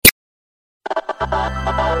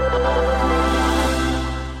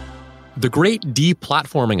The great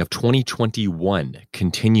deplatforming of 2021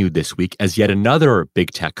 continued this week as yet another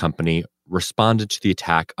big tech company responded to the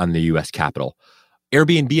attack on the U.S. Capitol.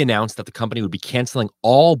 Airbnb announced that the company would be canceling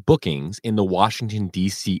all bookings in the Washington,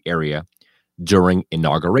 D.C. area during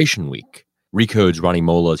Inauguration Week. Recode's Ronnie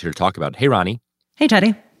Mola is here to talk about it. Hey, Ronnie. Hey,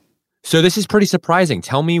 Teddy. So this is pretty surprising.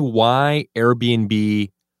 Tell me why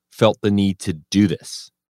Airbnb felt the need to do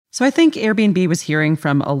this. So I think Airbnb was hearing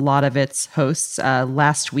from a lot of its hosts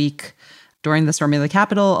last week. During the storming of the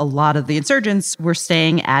Capitol, a lot of the insurgents were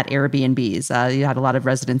staying at Airbnbs. You had a lot of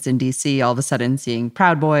residents in D.C. all of a sudden seeing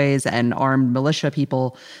Proud Boys and armed militia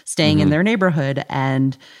people staying in their neighborhood.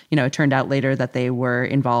 And, it turned out later that they were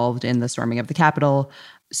involved in the storming of the Capitol.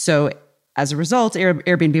 So as a result,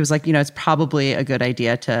 Airbnb was like, it's probably a good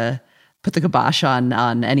idea to put the kibosh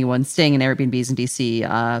on anyone staying in Airbnbs in D.C.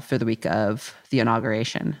 For the week of the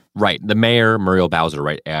inauguration. Right. The mayor, Muriel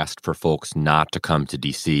Bowser, asked for folks not to come to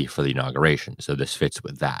D.C. for the inauguration. So this fits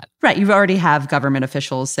with that. Right. You already have government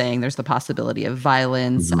officials saying there's the possibility of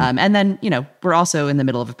violence. And then, we're also in the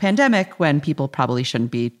middle of a pandemic when people probably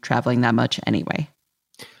shouldn't be traveling that much anyway.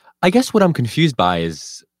 I guess what I'm confused by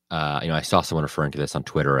is, I saw someone referring to this on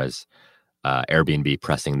Twitter as Airbnb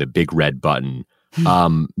pressing the big red button.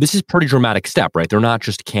 This is a pretty dramatic step, right? They're not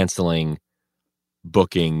just canceling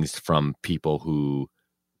bookings from people who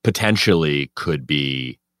potentially could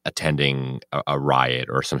be attending a riot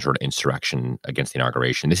or some sort of insurrection against the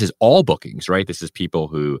inauguration. This is all bookings, right? This is people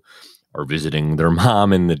who are visiting their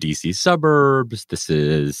mom in the DC suburbs. This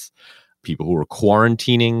is people who are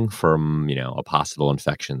quarantining from, a possible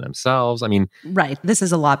infection themselves. Right. This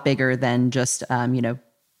is a lot bigger than just,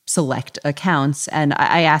 select accounts. And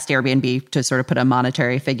I asked Airbnb to sort of put a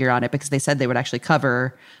monetary figure on it because they said they would actually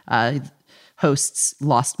cover hosts'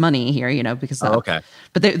 lost money here, because okay.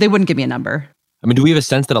 But they wouldn't give me a number. Do we have a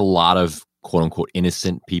sense that a lot of quote unquote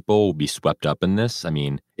innocent people will be swept up in this?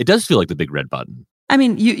 It does feel like the big red button.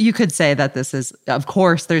 You could say that this is, of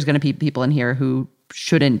course, there's going to be people in here who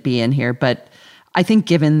shouldn't be in here, but I think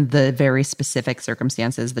given the very specific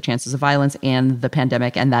circumstances, the chances of violence and the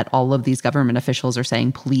pandemic, and that all of these government officials are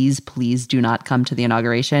saying, please, please do not come to the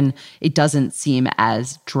inauguration, it doesn't seem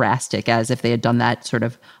as drastic as if they had done that sort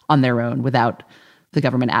of on their own without the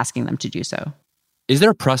government asking them to do so. Is there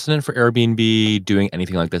a precedent for Airbnb doing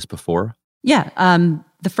anything like this before? Yeah.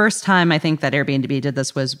 The first time I think that Airbnb did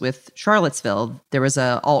this was with Charlottesville. There was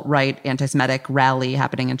a alt-right anti-Semitic rally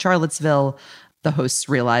happening in Charlottesville. The hosts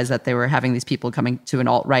realized that they were having these people coming to an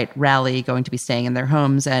alt-right rally, going to be staying in their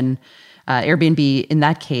homes. And Airbnb, in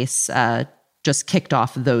that case, just kicked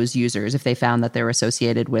off those users. If they found that they were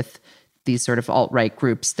associated with these sort of alt-right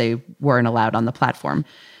groups, they weren't allowed on the platform.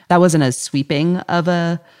 That wasn't as sweeping of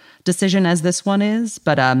a decision as this one is,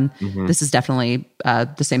 but this is definitely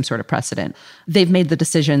the same sort of precedent. They've made the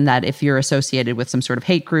decision that if you're associated with some sort of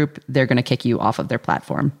hate group, they're going to kick you off of their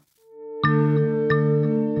platform.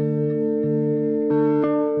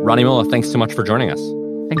 Ronnie Mola, thanks so much for joining us.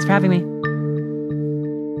 Thanks for having me.